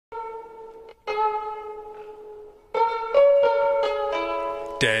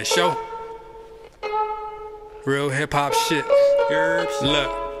That show. Real hip hop shit.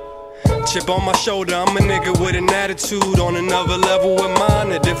 Look. Chip on my shoulder, I'm a nigga with an attitude. On another level with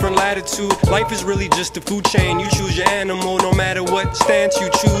mine, a different latitude. Life is really just a food chain. You choose your animal, no matter what stance you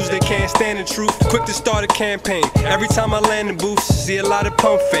choose. They can't stand the truth. Quick to start a campaign. Every time I land in booths, see a lot of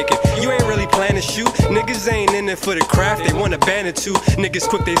pump faking. You ain't really planning to shoot. Niggas ain't in it for the craft, they want a band or two. Niggas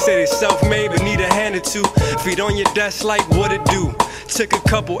quick, they say they self-made, but need a hand or two. Feet on your desk like what it do. Took a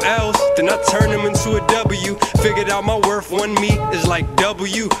couple L's, then I turned them into a W. Figured out my worth, one me is like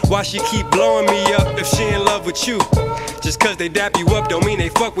W. Why she keep blowing me up if she in love with you? Just cause they dap you up don't mean they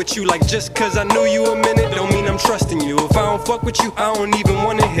fuck with you. Like just cause I knew you a minute don't mean I'm trusting you. If I don't fuck with you, I don't even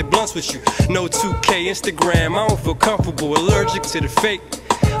wanna hit blunts with you. No 2K, Instagram, I don't feel comfortable. Allergic to the fake.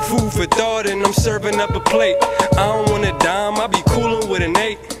 Food for thought and I'm serving up a plate. I don't want a dime, I be coolin' with an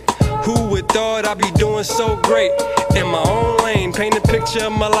 8. Who would thought I'd be doing so great? In my own lane, paint a picture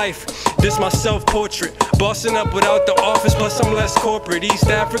of my life. This my self-portrait. Bossing up without the office, plus I'm less corporate. East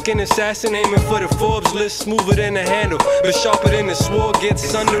African assassin aiming for the Forbes list. Smoother than a handle, but sharper than the sword.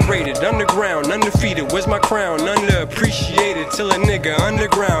 Gets underrated, underground, undefeated. Where's my crown? Underappreciated till a nigga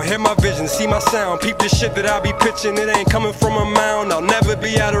underground. Hear my vision, see my sound. Peep the shit that I be pitching. It ain't coming from a mound. I'll never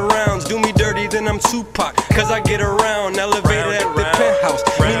be out of rounds. Do me dirty, then I'm Tupac. Cause I get around, elevated at the penthouse.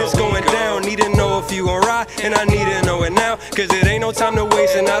 Mean it's going down. Need to know if you gon' ride, and I need to know it now. Cause it ain't no time to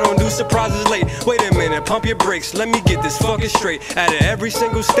waste, and I don't do surprises late. Wait a minute, pump your brakes, let me get this fucking straight. Out of every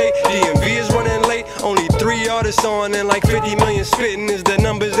single state, DMV is running late. Only 3 artists on and like 50 million spitting. Is the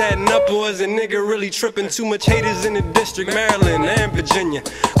numbers adding up, or is a nigga really tripping? Too much haters in the district, Maryland and Virginia.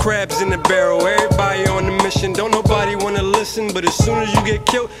 Crabs in the barrel, everybody on the mission. Don't nobody wanna listen, but as soon as you get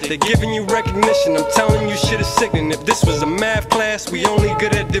killed, they giving you recognition. I'm telling you, shit is sickening. If this was a math class, we only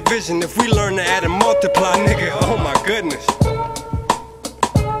good at division. If we learn to add and multiply, nigga, oh my goodness.